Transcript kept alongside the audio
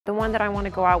The one that I want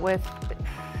to go out with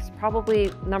is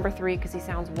probably number 3 because he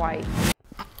sounds white.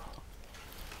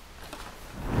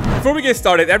 Before we get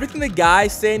started, everything the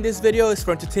guys say in this video is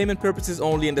for entertainment purposes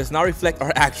only and does not reflect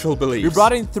our actual beliefs. We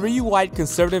brought in 3 white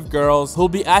conservative girls who'll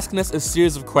be asking us a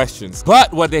series of questions.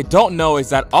 But what they don't know is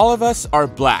that all of us are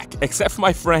black, except for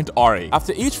my friend Ari.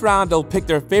 After each round, they'll pick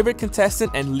their favorite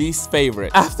contestant and least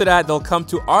favorite. After that, they'll come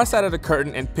to our side of the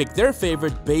curtain and pick their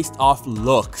favorite based off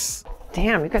looks.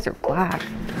 Damn, you guys are black.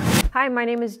 Hi, my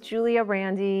name is Julia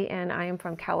Randy and I am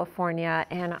from California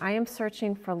and I am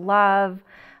searching for love.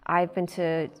 I've been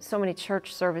to so many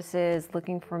church services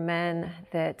looking for men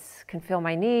that can fill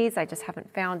my needs. I just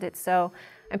haven't found it. So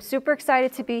I'm super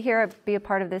excited to be here, be a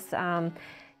part of this blind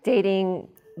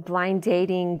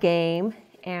dating game,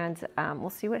 and we'll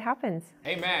see what happens.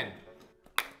 Amen.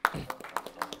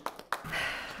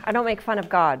 I don't make fun of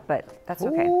God, but that's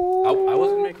okay. I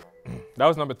wasn't making... That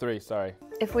was number 3, sorry.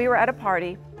 If we were at a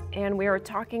party and we were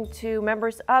talking to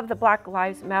members of the Black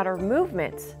Lives Matter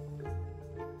movement,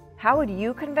 how would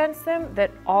you convince them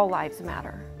that all lives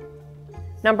matter?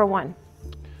 Number 1.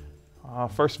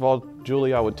 First of all,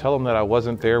 Julie, I would tell them that I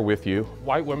wasn't there with you.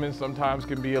 White women sometimes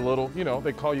can be a little, you know,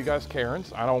 they call you guys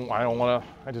Karens. I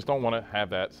just don't want to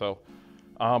have that. So,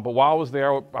 but while I was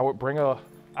there, I would bring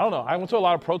I don't know, I went to a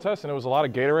lot of protests and there was a lot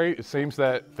of Gatorade. It seems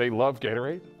that they love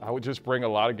Gatorade. I would just bring a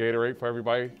lot of Gatorade for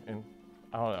everybody, and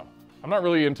I don't know. I'm not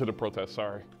really into the protests,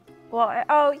 sorry. Well,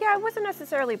 yeah, it wasn't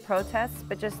necessarily protests,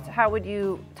 but just how would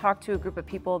you talk to a group of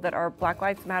people that are Black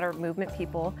Lives Matter movement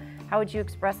people? How would you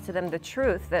express to them the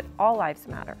truth that all lives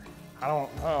matter? I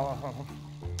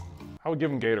would give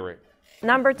them Gatorade.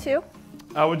 Number 2?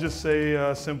 I would just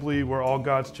say simply, we're all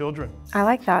God's children. I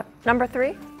like that. Number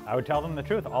 3? I would tell them the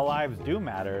truth. All lives do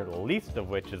matter, the least of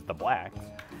which is the blacks.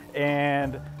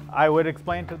 And I would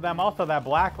explain to them also that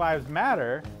Black Lives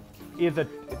Matter is a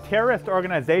terrorist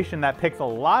organization that picks a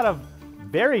lot of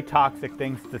very toxic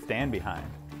things to stand behind.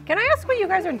 Can I ask what you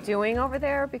guys are doing over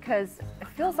there? Because it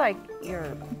feels like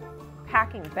you're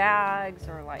packing bags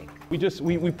or like...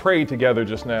 We prayed together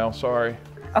just now, sorry.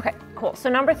 Okay, cool. So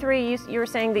number 3, you were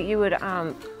saying that you would...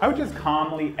 I would just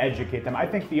calmly educate them. I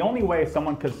think the only way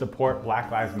someone could support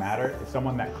Black Lives Matter is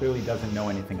someone that clearly doesn't know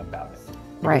anything about it.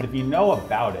 Because right. If you know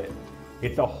about it,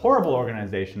 it's a horrible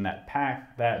organization that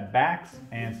backs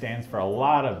and stands for a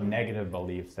lot of negative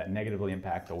beliefs that negatively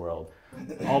impact the world.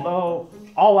 Although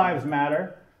all lives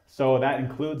matter, so that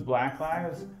includes Black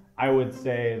lives, I would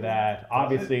say that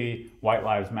obviously white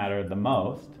lives matter the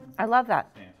most. I love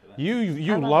that.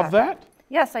 You love that?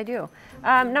 Yes, I do.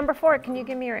 Number 4, can you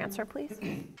give me your answer, please?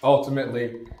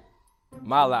 Ultimately,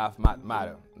 my life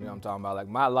matter. You know what I'm talking about? Like,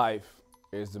 my life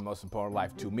is the most important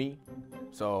life to me.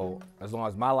 So as long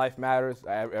as my life matters, you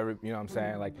know what I'm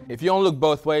saying? Like, if you don't look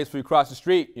both ways before you cross the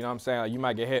street, you know what I'm saying? Like, you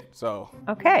might get hit, so.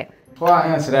 Okay. Before I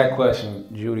answer that question,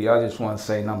 Judy, I just want to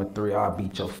say number 3, I'll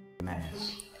beat your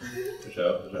ass. For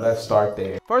sure. Let's start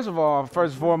there. First of all,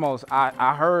 first and foremost,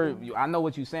 I heard you. I know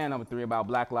what you're saying, number 3, about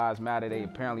Black Lives Matter. They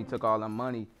apparently took all their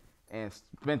money and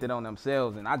spent it on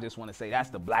themselves, and I just want to say that's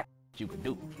the black you could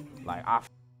do. Like,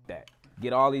 that.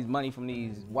 Get all these money from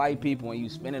these white people and you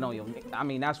spend it on your... I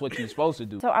mean, that's what you're supposed to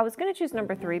do. So I was going to choose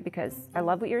number 3 because I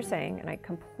love what you're saying and I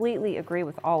completely agree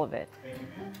with all of it.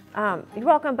 You're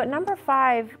welcome. But number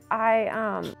 5,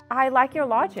 I like your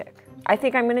logic. I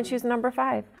think I'm going to choose number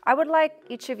 5. I would like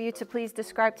each of you to please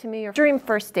describe to me your dream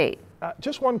first date.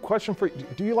 Just one question for you.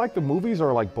 Do you like the movies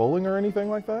or like bowling or anything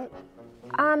like that?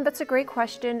 That's a great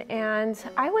question, and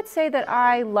I would say that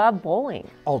I love bowling.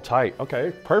 All tight,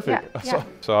 okay, perfect. Yeah.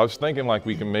 So I was thinking like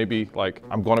we can maybe, like,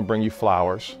 I'm gonna bring you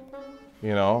flowers,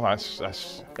 you know,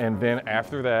 and then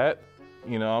after that,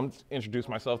 you know, I'm introduce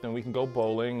myself, then we can go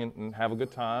bowling and have a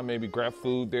good time, maybe grab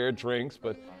food there, drinks,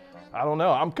 but I don't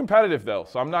know. I'm competitive though,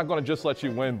 so I'm not gonna just let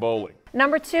you win bowling.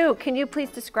 Number 2, can you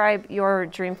please describe your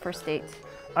dream first date?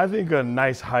 I think a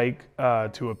nice hike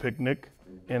to a picnic,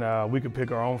 and we could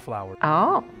pick our own flowers.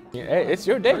 Oh. Yeah, hey, it's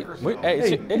your date.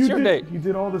 It's your date. You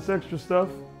did all this extra stuff,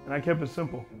 and I kept it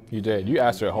simple. You did. You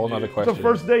asked her a whole nother question. It's a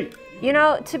first date. You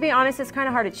know, to be honest, it's kind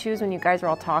of hard to choose when you guys are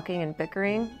all talking and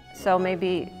bickering. So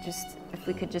maybe just,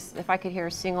 if I could hear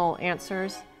single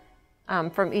answers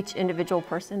from each individual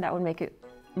person, that would make it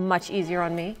much easier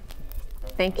on me.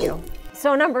 Thank you.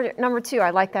 So number 2,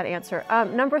 I like that answer.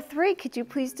 Number 3, could you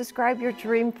please describe your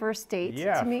dream first date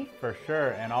to me? Yeah, for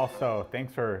sure. And also,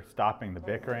 thanks for stopping the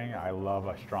bickering. I love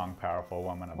a strong, powerful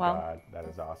woman of God. That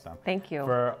is awesome. Thank you.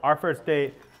 For our first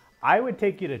date, I would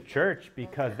take you to church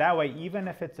because that way, even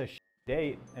if it's a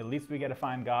date, at least we get to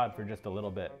find God for just a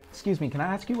little bit. Excuse me, can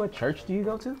I ask you what church do you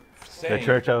go to? The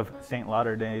Church of St.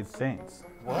 Latter-day Saints.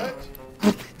 What?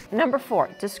 Number 4,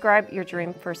 describe your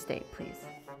dream first date, please.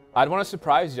 I'd want to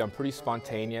surprise you. I'm pretty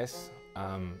spontaneous.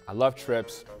 I love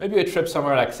trips. Maybe a trip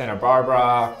somewhere like Santa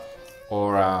Barbara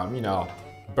or, you know,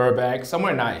 Burbank,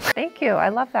 somewhere nice. Thank you, I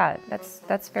love that.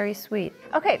 That's very sweet.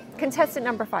 Okay, contestant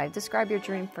number 5, describe your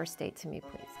dream first date to me,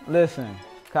 please. Listen,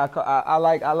 I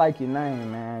like your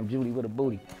name, man, Judy with a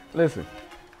booty. Listen,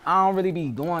 I don't really be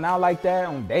going out like that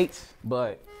on dates,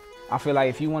 but I feel like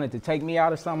if you wanted to take me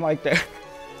out or something like that,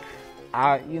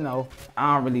 I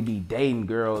don't really be dating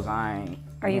girls.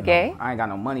 Are you gay? I ain't got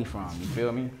no money from, you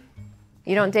feel me?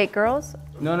 You don't date girls?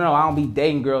 No, I don't be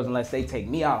dating girls unless they take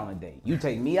me out on a date. You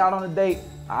take me out on a date,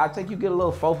 I'll take you get a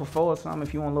little 4 for 4 or something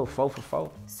if you want a little 4 for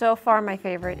 4. So far, my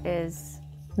favorite is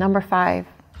number 5.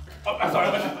 Oh, I'm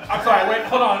sorry, wait,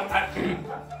 hold on.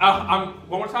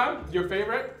 One more time, your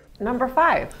favorite? Number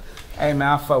 5. Hey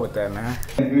man, I fuck with that, man.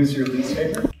 And who's your least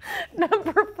favorite?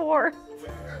 Number 4.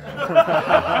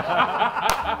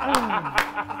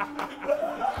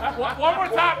 One more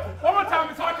time,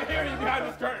 it's hard to hear you behind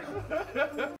this curtain.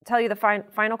 Tell you the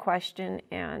final question,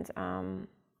 and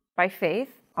by faith,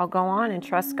 I'll go on and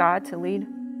trust God to lead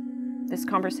this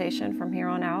conversation from here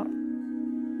on out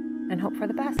and hope for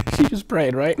the best. She just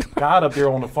prayed, right? God up there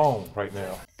on the phone right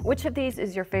now. Which of these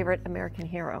is your favorite American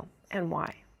hero and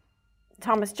why?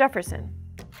 Thomas Jefferson,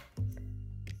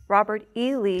 Robert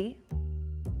E. Lee,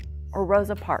 or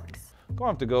Rosa Parks? I'm going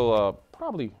to have to go,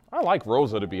 probably, I like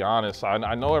Rosa, to be honest.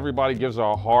 I know everybody gives her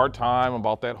a hard time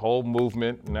about that whole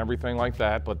movement and everything like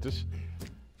that, but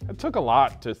it took a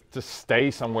lot to stay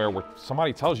somewhere where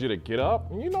somebody tells you to get up.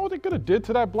 And you know what they could have did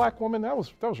to that black woman? That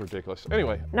was ridiculous.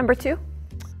 Anyway. Number 2?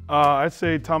 I'd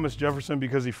say Thomas Jefferson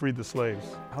because he freed the slaves.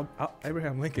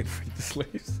 Abraham Lincoln freed the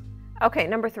slaves. Okay,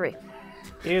 number 3.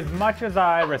 As much as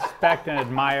I respect and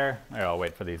admire, I'll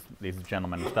wait for these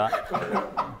gentlemen to stop.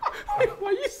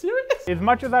 Are you serious? As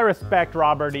much as I respect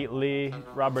Robert E. Lee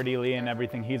and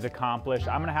everything he's accomplished,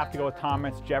 I'm gonna have to go with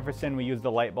Thomas Jefferson. We use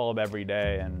the light bulb every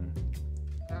day, and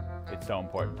it's so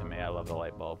important to me. I love the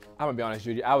light bulb. I'm gonna be honest,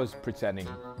 Judy, I was pretending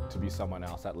to be someone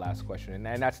else that last question,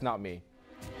 and that's not me.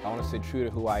 I want to stay true to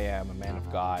who I am, a man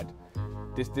of God.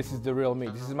 This is the real me.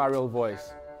 This is my real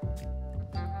voice.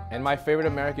 And my favorite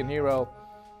American hero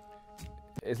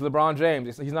is LeBron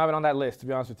James. He's not even on that list, to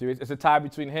be honest with you. It's a tie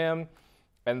between him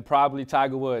and probably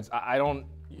Tiger Woods. I don't,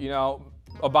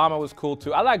 Obama was cool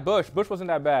too. I like Bush. Bush wasn't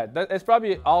that bad. It's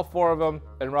probably all 4 of them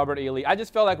and Robert E. Lee. I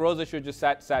just felt like Rosa should just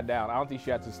sat down. I don't think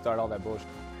she had to start all that bullshit.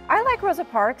 I like Rosa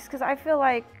Parks because I feel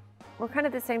like we're kind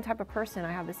of the same type of person.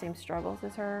 I have the same struggles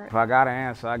as her. If I got to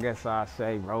answer, I guess I'd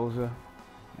say Rosa.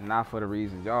 And not for the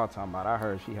reasons y'all talking about. I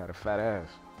heard she had a fat ass.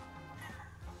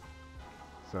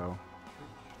 So.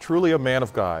 Truly a man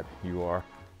of God, you are.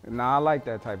 Nah, I like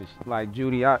that type of shit. Like,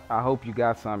 Judy, I hope you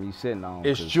got something you sitting on.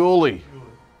 It's Julie.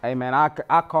 Hey, man,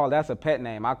 that's a pet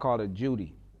name. I call her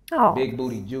Judy. Oh. Big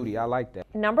booty Judy, I like that.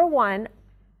 Number 1,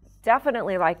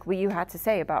 definitely like what you had to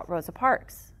say about Rosa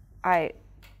Parks.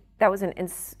 That was an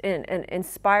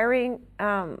inspiring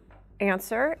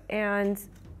answer, and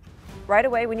right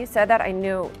away when you said that, I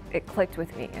knew it clicked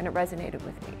with me and it resonated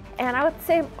with me. And I would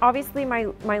say, obviously,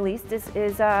 my least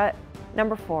is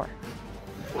number 4.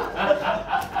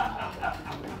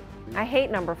 I hate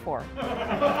number 4.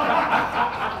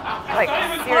 Like,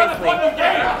 seriously.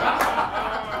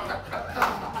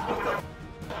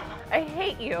 I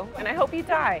hate you, and I hope you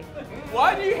die.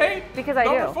 Why do you hate Because I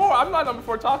number do. 4? I'm not number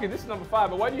 4 talking. This is number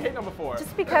 5, but why do you hate number 4?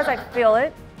 Just because I feel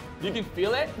it. You can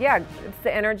feel it? Yeah, it's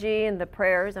the energy and the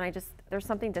prayers, and there's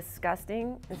something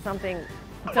disgusting and something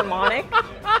demonic.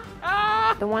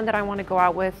 The one that I want to go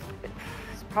out with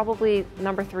is probably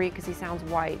number 3 because he sounds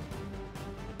white.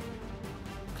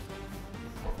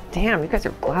 Damn, you guys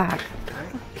are black.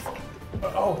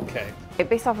 Oh, okay.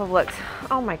 Based off of looks,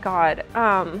 oh my God.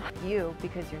 You,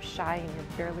 because you're shy and you're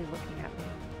barely looking at me.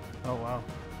 Oh, wow.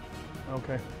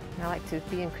 Okay. And I like to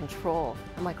be in control.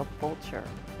 I'm like a vulture,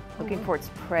 looking for its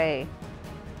prey.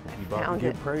 And You I about to found get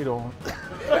it. preyed on. Okay,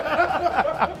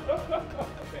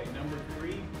 number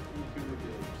 3,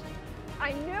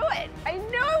 I knew it! I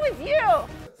knew it was you!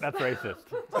 That's racist.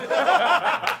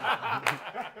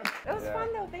 It was fun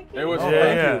though, thank you. It was Yeah,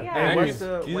 thank yeah. you. Yeah. Thank Wait, you.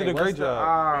 you did a great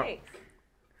job. Thanks.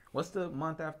 What's the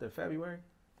month after February?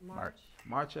 March.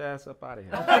 March your ass up out of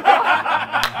here.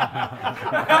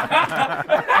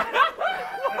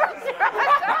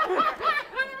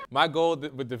 My goal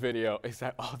with the video is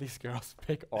that all these girls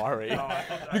pick Ari.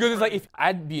 Because it's like, if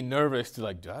I'd be nervous to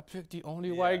like, do I pick the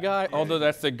only white guy? Although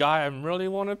that's the guy I really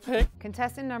want to pick.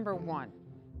 Contestant number 1.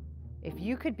 If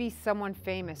you could be someone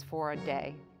famous for a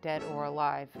day, dead or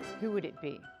alive, who would it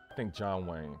be? I think John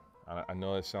Wayne. I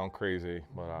know it sounds crazy,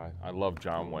 but I love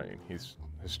John Wayne. He's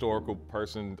a historical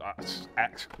person,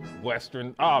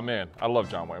 Western. Oh man, I love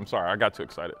John Wayne. I'm sorry, I got too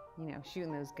excited. You know,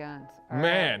 shooting those guns. All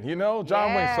Man, right. you know,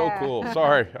 John Wayne's so cool.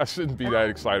 Sorry, I shouldn't be that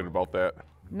excited about that.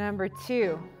 Number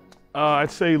 2.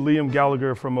 I'd say Liam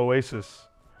Gallagher from Oasis.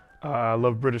 I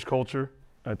love British culture.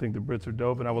 I think the Brits are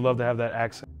dope, and I would love to have that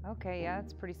accent. Okay, yeah,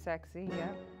 that's pretty sexy.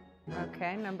 Yep.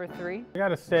 Okay, number 3. I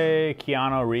gotta say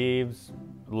Keanu Reeves.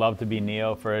 Love to be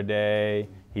Neo for a day.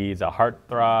 He's a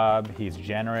heartthrob, he's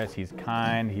generous, he's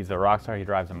kind, he's a rock star, he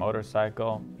drives a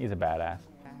motorcycle. He's a badass.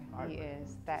 He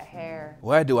is. That hair.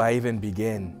 Where do I even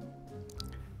begin?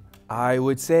 I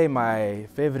would say my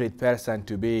favorite person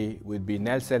to be would be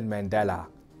Nelson Mandela.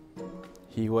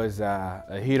 He was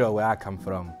a hero where I come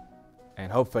from,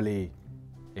 and hopefully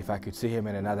if I could see him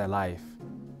in another life,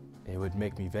 it would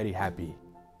make me very happy.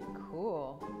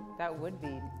 Cool. That would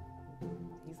be.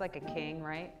 He's like a king,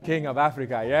 right? King of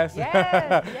Africa, yes?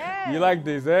 Yes, yes. You like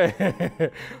this, eh?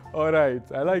 All right,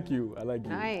 I like you, I like you.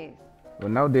 Nice. Well,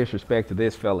 no disrespect to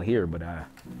this fella here, but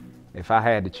if I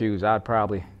had to choose, I'd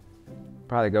probably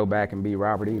go back and be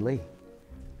Robert E. Lee.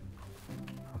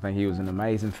 I think he was an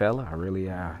amazing fella. I really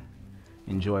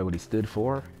enjoy what he stood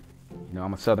for. You know,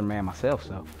 I'm a Southern man myself,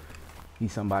 so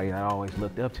he's somebody that I always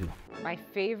looked up to. My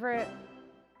favorite,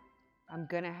 I'm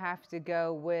gonna have to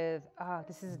go with,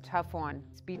 this is a tough one.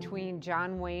 It's between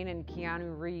John Wayne and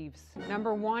Keanu Reeves.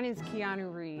 Number 1 is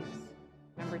Keanu Reeves.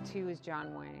 Number 2 is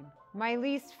John Wayne. My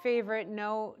least favorite,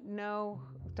 no,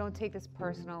 don't take this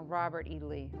personal, Robert E.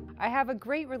 Lee. I have a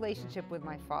great relationship with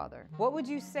my father. What would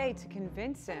you say to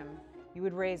convince him you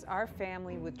would raise our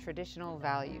family with traditional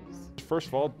values? First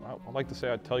of all, I'd like to say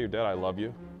I'd tell your dad I love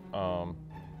you. And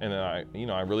then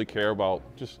I really care about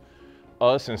just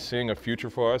us and seeing a future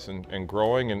for us and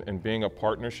growing and being a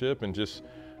partnership and just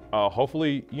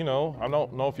hopefully, you know, I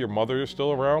don't know if your mother is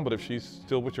still around, but if she's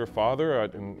still with your father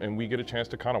and we get a chance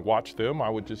to kind of watch them, I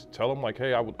would just tell them like,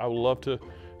 hey, I would love to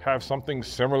have something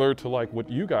similar to like what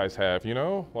you guys have, you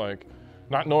know? Like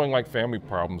not knowing like family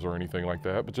problems or anything like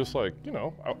that, but just like, you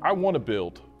know, I want to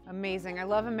build. Amazing. I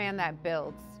love a man that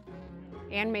builds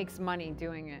and makes money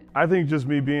doing it. I think just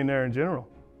me being there in general.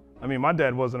 I mean, my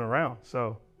dad wasn't around,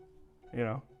 so, you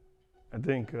know, I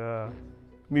think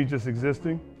me just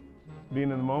existing, being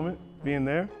in the moment, being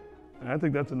there, and I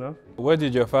think that's enough. Where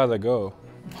did your father go?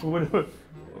 Where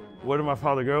did my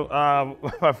father go?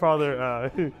 My father,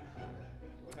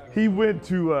 he went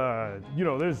to, you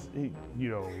know,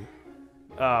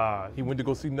 He went to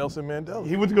go see Nelson Mandela.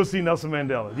 He went to go see Nelson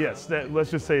Mandela, yes,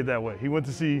 let's just say it that way. He went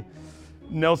to see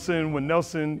Nelson when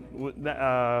Nelson,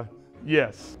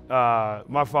 yes,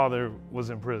 my father was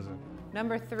in prison.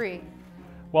 Number 3.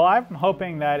 Well, I'm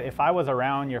hoping that if I was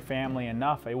around your family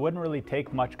enough, it wouldn't really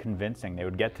take much convincing. They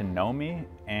would get to know me,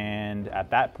 and at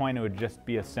that point it would just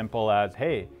be as simple as,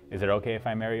 hey, is it okay if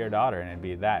I marry your daughter? And it'd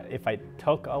be that. If I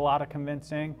took a lot of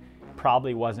convincing,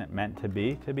 probably wasn't meant to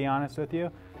be honest with you.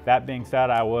 That being said,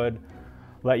 I would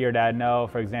let your dad know,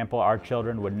 for example, our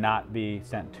children would not be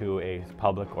sent to a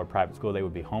public or private school. They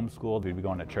would be homeschooled. We'd be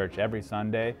going to church every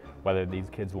Sunday, whether these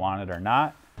kids want it or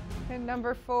not. And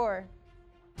number 4.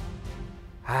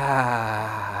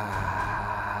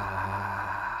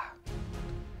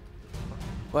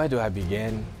 Where do I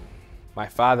begin? My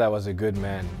father was a good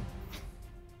man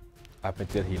up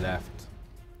until he left.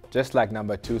 Just like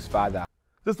number 2's father.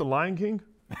 Is this the Lion King?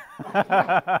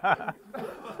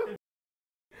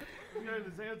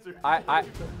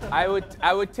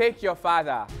 I would take your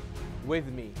father with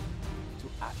me to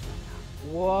Africa.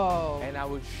 Whoa. And I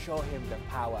would show him the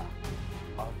power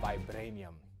of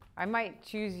vibranium. I might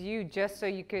choose you just so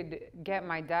you could get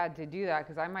my dad to do that,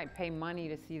 because I might pay money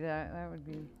to see that. That would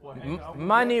be...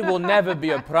 Money will never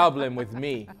be a problem with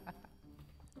me.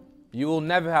 You will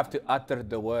never have to utter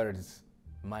the words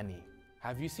money.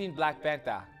 Have you seen Black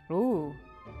Panther? Ooh.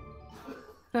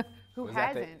 Who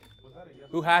hasn't?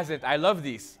 Who hasn't? I love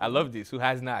these. I love these. Who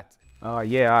has not?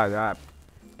 Yeah, I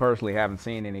personally haven't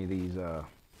seen any of these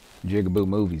Jigaboo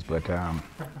movies, but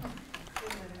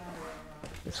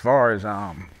as far as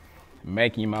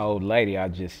making my old lady, I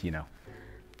just, you know,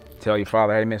 tell your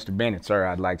father, hey, Mr. Bennett, sir,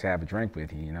 I'd like to have a drink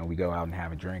with you. You know, we go out and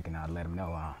have a drink, and I'd let him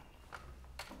know,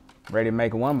 ready to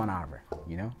make a woman out of her,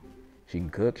 you know? She can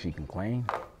cook, she can clean.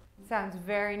 Sounds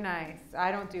very nice.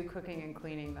 I don't do cooking and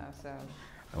cleaning, though, so...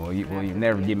 Well, you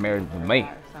never get married with me.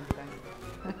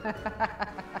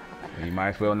 You might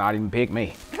as well not even pick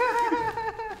me.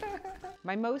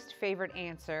 My most favorite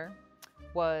answer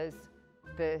was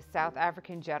the South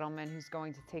African gentleman who's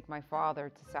going to take my father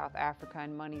to South Africa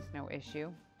and money's no issue.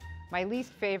 My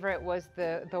least favorite was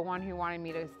the one who wanted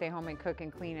me to stay home and cook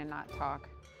and clean and not talk,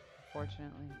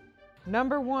 fortunately.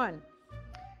 Number 1,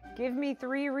 give me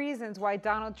 3 reasons why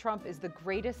Donald Trump is the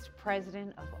greatest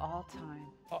president of all time.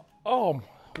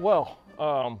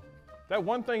 That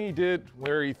one thing he did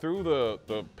where he threw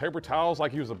the paper towels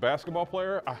like he was a basketball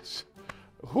player,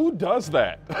 who does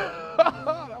that?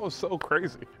 That was so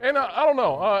crazy. And I don't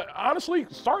know, honestly,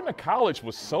 starting a college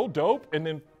was so dope, and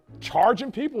then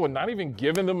charging people and not even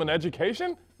giving them an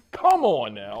education? Come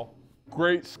on now.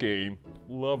 Great scheme.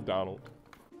 Love Donald.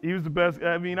 He was the best.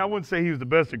 I mean, I wouldn't say he was the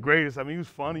best or greatest. I mean, he was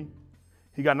funny.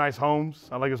 He got nice homes.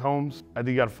 I like his homes. I think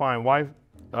he got a fine wife,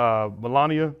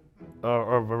 Melania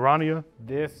or Verania.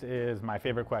 This is my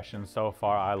favorite question so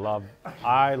far.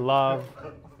 I love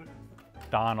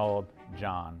Donald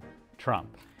John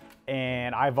Trump.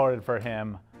 And I voted for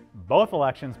him both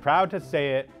elections, proud to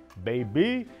say it,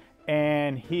 baby.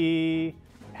 And he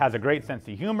has a great sense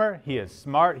of humor. He is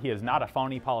smart. He is not a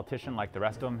phony politician like the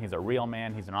rest of them. He's a real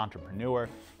man. He's an entrepreneur.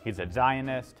 He's a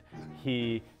Zionist.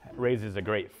 He raises a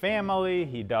great family.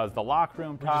 He does the locker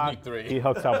room talk. We just need 3. He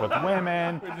hooks up with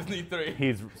women. We just need 3.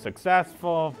 He's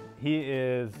successful. He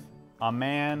is a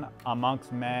man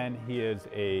amongst men. He is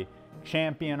a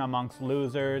champion amongst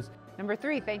losers. Number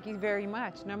 3, thank you very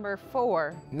much. Number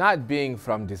 4. Not being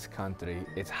from this country,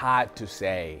 it's hard to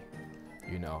say,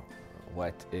 you know,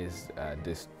 what is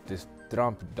this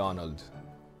Trump Donald.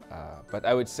 But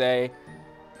I would say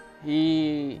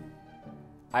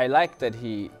I like that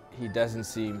he doesn't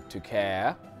seem to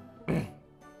care.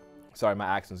 Sorry, my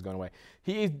accent's going away.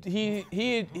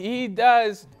 He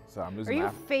does. Sorry, I'm losing. Are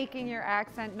you faking your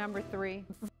accent, number 3?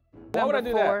 Why would I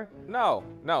do that?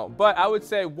 No. But I would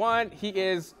say 1,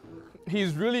 he's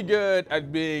really good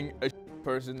at being a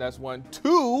person. That's 1.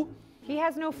 2. He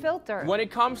has no filter. When it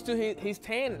comes to his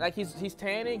tan, like he's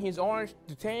tanning, he's orange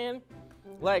to tan,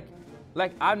 the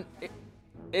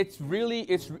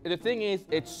thing is,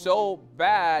 it's so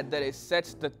bad that it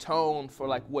sets the tone for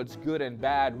like what's good and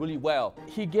bad really well.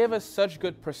 He gave us such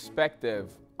good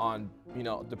perspective on, you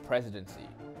know, the presidency.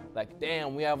 Like,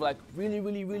 damn, we have like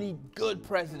really good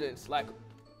presidents like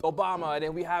Obama, and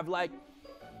then we have like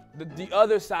the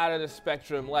other side of the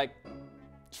spectrum like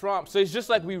Trump. So it's just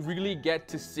like we really get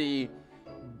to see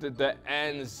the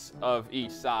ends of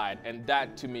each side, and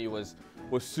that to me was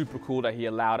super cool that he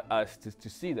allowed us to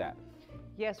see that.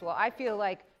 Yes, well, I feel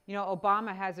like, you know,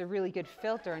 Obama has a really good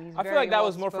filter, and he's I very feel like that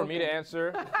was well-spoken. more for me to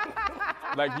answer.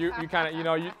 Like you kind of, you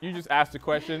know, you just asked the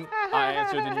question, I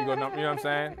answered, then you go, no, you know what I'm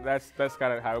saying? That's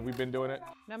kind of how we've been doing it.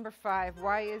 Number 5,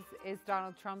 why is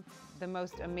Donald Trump the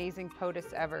most amazing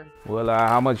POTUS ever? Well,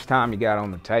 how much time you got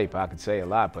on the tape? I could say a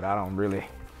lot, but I don't really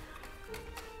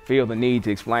feel the need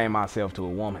to explain myself to a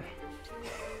woman.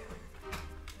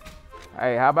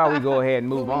 Hey, how about we go ahead and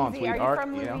move on, sweetheart? Are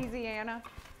you from Louisiana?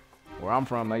 Where I'm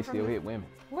from, they still hit women.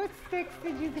 What sticks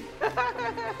did you get?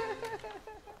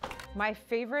 My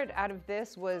favorite out of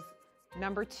this was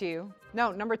number 2.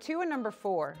 No, number 2 and number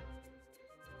 4.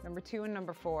 Number 2 and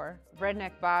number 4.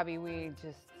 Redneck Bobby, we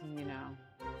just, you know,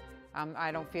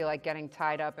 I don't feel like getting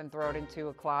tied up and thrown into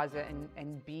a closet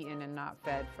and beaten and not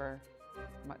fed for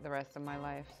the rest of my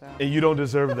life. So. And you don't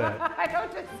deserve that. I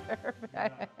don't deserve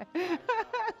that.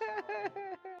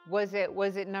 Was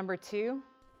it number 2?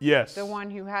 Yes. The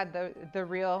one who had the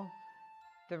real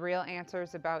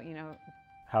answers about, you know.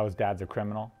 How his dad's a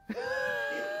criminal.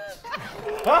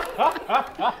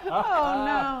 Oh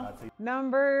no.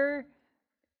 Number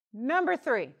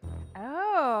 3.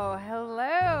 Oh,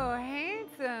 hello,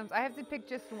 handsomes. I have to pick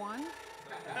just one.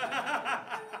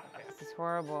 This is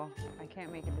horrible. I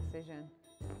can't make a decision.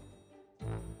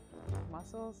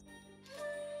 Muscles.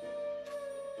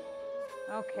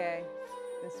 Okay,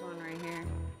 this one right here.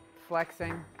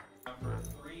 Flexing. Number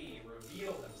 3,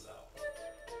 reveal himself.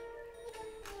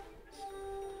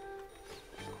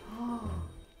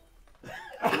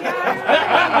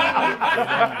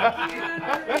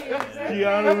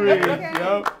 Keanu Reeves, yep.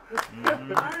 All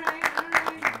right.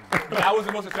 That was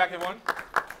the most attractive one.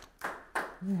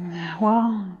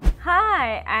 Well.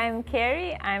 Hi, I'm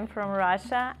Carrie. I'm from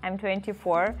Russia. I'm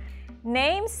 24.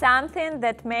 Name something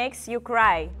that makes you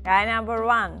cry. Guy number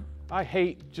 1. I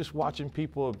hate just watching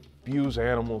people abuse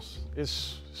animals.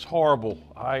 It's horrible.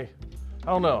 I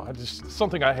don't know. It's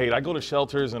something I hate. I go to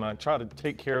shelters and I try to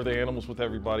take care of the animals with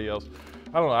everybody else.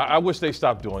 I don't know. I wish they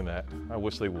stopped doing that. I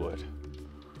wish they would.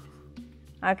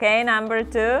 Okay, number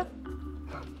 2.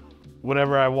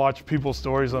 Whenever I watch people's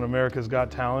stories on America's Got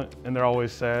Talent and they're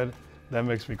always sad, that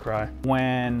makes me cry.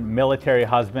 When military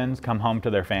husbands come home to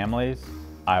their families,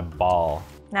 I bawl.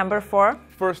 Number 4.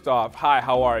 First off, hi,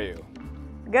 how are you?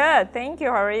 Good, thank you.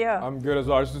 How are you? I'm good as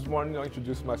well. I just wanted to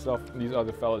introduce myself and these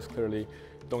other fellas clearly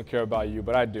don't care about you,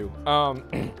 but I do.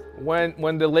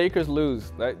 When the Lakers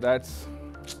lose, that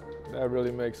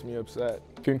really makes me upset.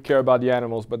 Couldn't care about the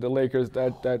animals, but the Lakers,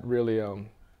 that really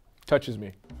touches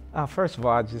me. First of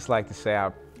all, I'd just like to say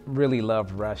I really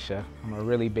love Russia. I'm a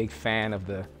really big fan of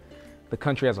the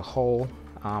country as a whole.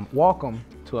 Welcome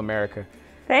to America.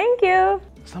 Thank you.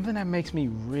 Something that makes me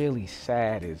really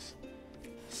sad is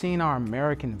seeing our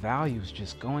American values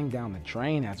just going down the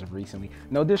drain as of recently.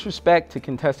 No disrespect to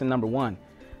contestant number 1,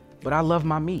 but I love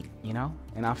my meat, you know?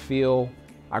 And I feel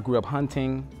I grew up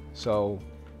hunting, so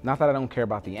not that I don't care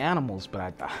about the animals, but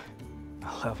I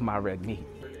love my red meat.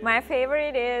 My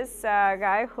favorite is a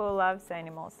guy who loves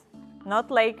animals.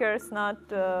 Not Lakers, not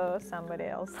somebody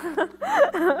else.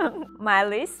 My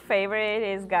least favorite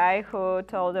is guy who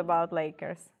told about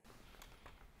Lakers.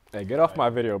 Hey, get off my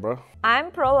video, bro.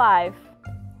 I'm pro-life,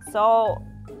 so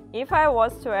if I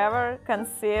was to ever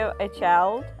conceive a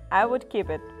child, I would keep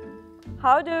it.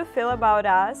 How do you feel about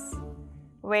us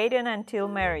waiting until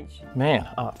marriage? Man,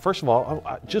 first of all,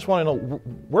 I just want to know,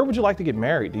 where would you like to get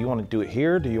married? Do you want to do it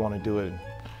here? Do you want to do it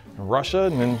in Russia?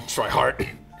 And then try hard.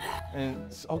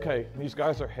 And okay, these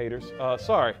guys are haters.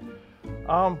 Sorry.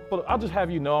 But I'll just have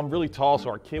you know I'm really tall, so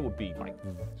our kid would be like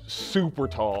super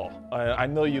tall. I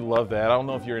know you love that. I don't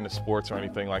know if you're into sports or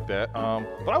anything like that.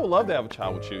 But I would love to have a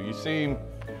child with you. You seem,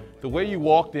 the way you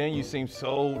walked in, you seem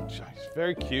so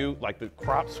very cute. Like the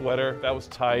crop sweater, that was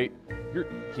tight.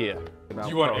 Yeah. Do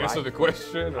you want to answer the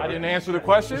question? I didn't answer the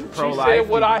question. She said,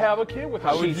 would I have a kid with her?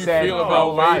 How would you feel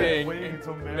about waiting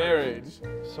till marriage?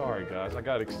 Sorry, guys, I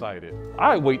got excited.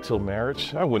 I'd wait till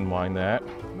marriage. I wouldn't mind that.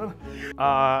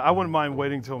 I wouldn't mind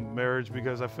waiting till marriage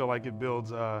because I feel like it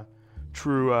builds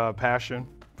true passion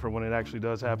for when it actually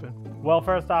does happen. Well,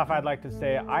 first off, I'd like to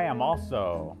say I am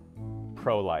also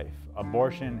pro-life.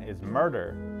 Abortion is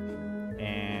murder,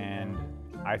 and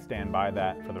I stand by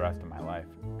that for the rest of my life.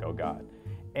 Go God.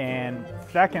 And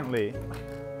secondly,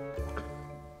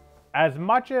 as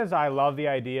much as I love the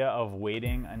idea of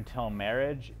waiting until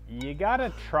marriage, you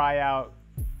gotta try out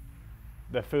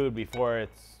the food before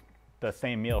it's the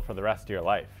same meal for the rest of your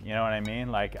life. You know what I mean?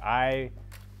 Like I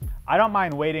don't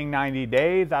mind waiting 90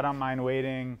 days. I don't mind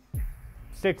waiting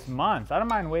 6 months. I don't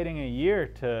mind waiting a year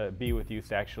to be with you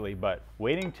sexually, but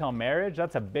waiting till marriage,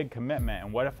 that's a big commitment.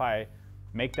 And what if I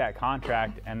make that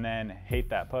contract and then hate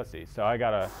that pussy? So I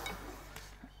gotta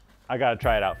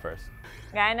try it out first.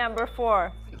 Guy number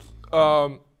 4.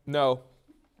 No.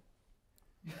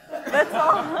 That's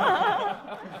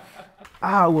all.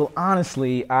 Well,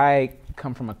 honestly, I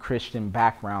come from a Christian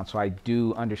background, so I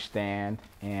do understand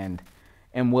and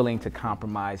am willing to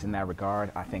compromise in that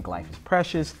regard. I think life is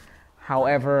precious.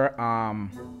 However,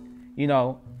 you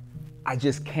know, I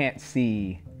just can't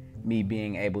see me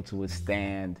being able to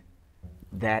withstand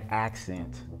that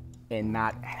accent and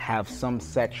not have some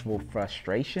sexual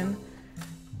frustration,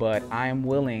 but I am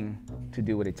willing to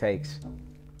do what it takes.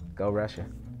 Go Russia.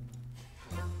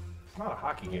 It's not a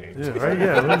hockey game. Yeah, right?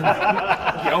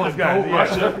 Yeah. You always got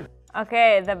Russia.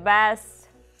 Okay, the best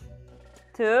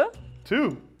 2?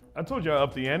 2. I told you I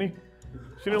upped the ante.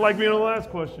 She didn't like me in the last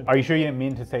question. Are you sure you didn't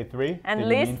mean to say 3? And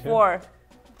least 4.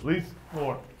 Least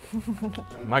 4.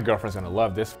 My girlfriend's gonna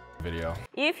love this video.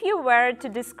 If you were to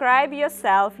describe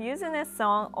yourself using a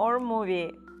song or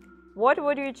movie, what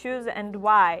would you choose and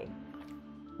why?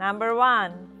 Number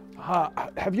 1.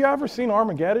 Have you ever seen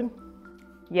Armageddon?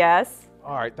 Yes.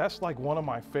 All right, that's like one of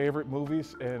my favorite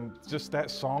movies, and just that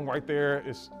song right there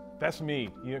that's me.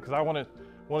 You know, because I want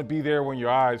to be there when your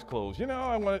eyes close. You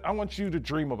know, I want you to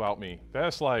dream about me.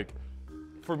 That's like,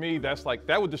 for me, that's like,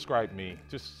 that would describe me.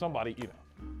 Just somebody, you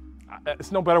know.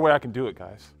 It's no better way I can do it,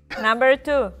 guys. Number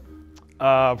 2.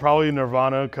 Probably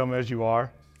Nirvana, Come As You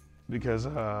Are, because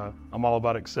I'm all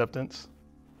about acceptance.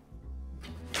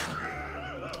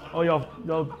 Oh, y'all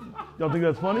think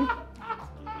that's funny?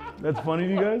 That's funny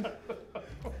to you guys?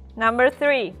 Number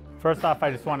 3. First off, I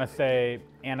just want to say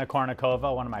Anna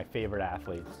Kournikova, one of my favorite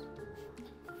athletes.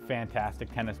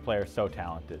 Fantastic tennis player, so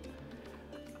talented.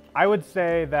 I would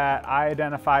say that I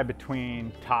identify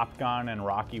between Top Gun and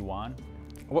Rocky 1.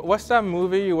 What's that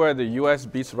movie where the US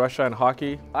beats Russia in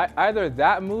hockey? Either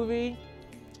that movie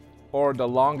or The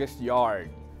Longest Yard.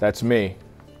 That's me.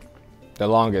 The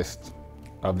longest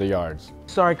of the yards.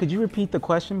 Sorry, could you repeat the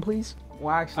question, please?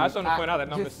 Well, actually, I just want to point out that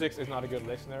number 6 is not a good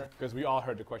listener because we all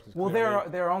heard the questions. Well, there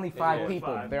are only 5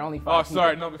 people. There are only 5 Oh, people.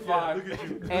 sorry, number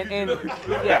 5. And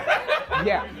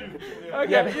yeah.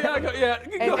 Okay, yeah.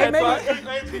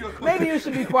 Maybe you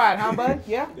should be quiet, huh, bud?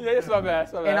 Yeah. Yeah, it's my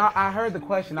bad. And I heard the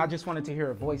question. I just wanted to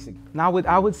hear a voice. Now,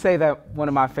 I would say that one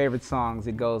of my favorite songs.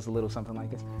 It goes a little something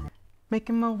like this: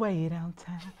 making my way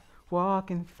downtown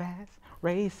walking fast.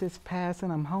 Race is past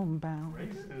and I'm homebound.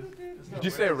 Did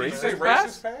you say racist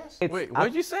pass? Wait, what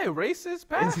did you say? Racist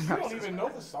pass? I don't even know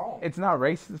the song. It's not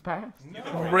racist past? No.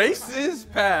 Racist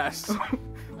pass.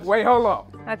 Wait, hold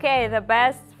up. Okay, the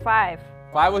best 5.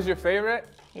 5 was your favorite?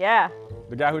 Yeah.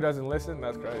 The guy who doesn't listen?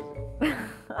 That's crazy.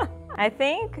 I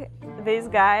think this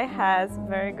guy has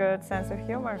very good sense of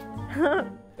humor.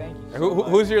 Thank you.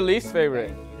 Who's your least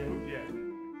favorite?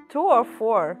 2 or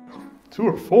 4? 2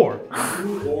 or 4?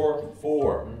 2 or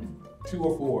 4. 2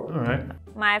 or 4. All right.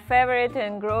 My favorite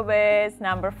in group is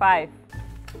number 5.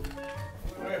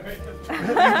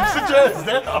 Suggest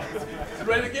that. It's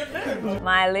ready to get mad.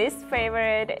 My least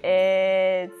favorite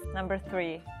is number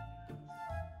 3.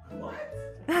 What?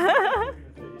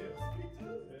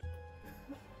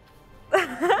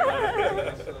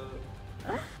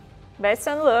 Based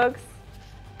on looks,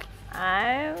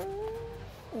 I'm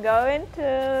going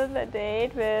to the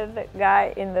date with the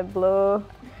guy in the blue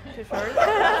t-shirt.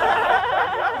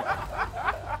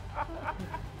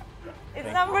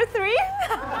 It's number 3?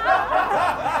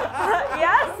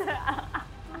 Yes?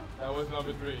 That was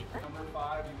number 3. Number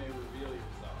 5, you may reveal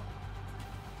yourself.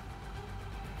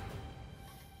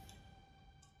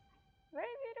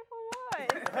 Very beautiful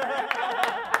voice.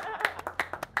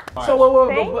 So,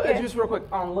 just real quick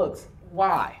on looks.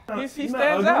 Why? He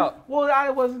stands out. Well, I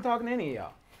wasn't talking to any of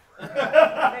y'all.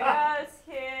 Because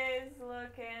he's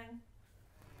looking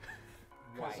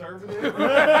Conservative. That's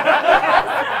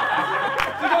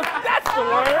the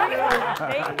word.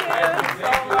 Thank you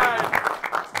so much.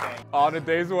 All the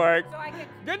day's work.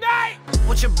 Good night.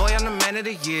 With your boy, I'm the man of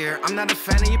the year. I'm not a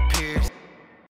fan of your peers.